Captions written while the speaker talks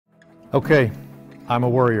Okay, I'm a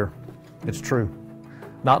worrier. It's true.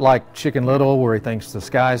 Not like Chicken Little, where he thinks the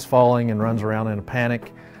sky's falling and runs around in a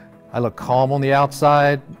panic. I look calm on the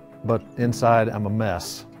outside, but inside I'm a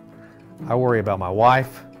mess. I worry about my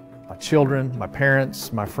wife, my children, my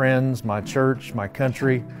parents, my friends, my church, my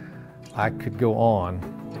country. I could go on.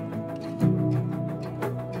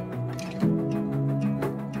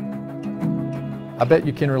 I bet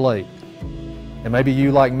you can relate. And maybe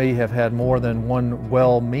you, like me, have had more than one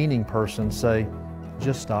well-meaning person say,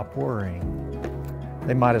 just stop worrying.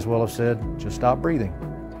 They might as well have said, just stop breathing.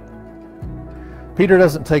 Peter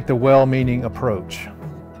doesn't take the well-meaning approach.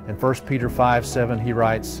 In 1 Peter 5:7, he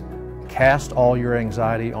writes, cast all your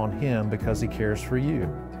anxiety on him because he cares for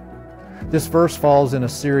you. This verse falls in a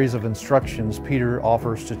series of instructions Peter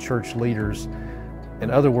offers to church leaders. In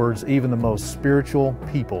other words, even the most spiritual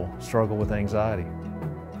people struggle with anxiety.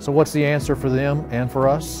 So what's the answer for them and for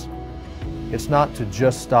us? It's not to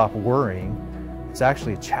just stop worrying. It's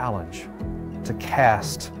actually a challenge to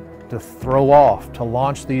cast, to throw off, to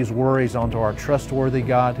launch these worries onto our trustworthy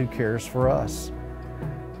God who cares for us.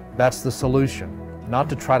 That's the solution. Not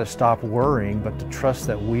to try to stop worrying, but to trust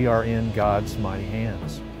that we are in God's mighty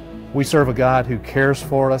hands. We serve a God who cares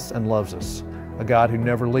for us and loves us, a God who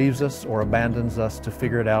never leaves us or abandons us to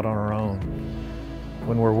figure it out on our own.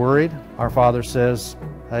 When we're worried, our Father says,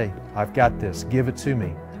 hey, I've got this. Give it to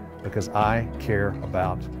me because I care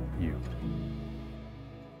about you.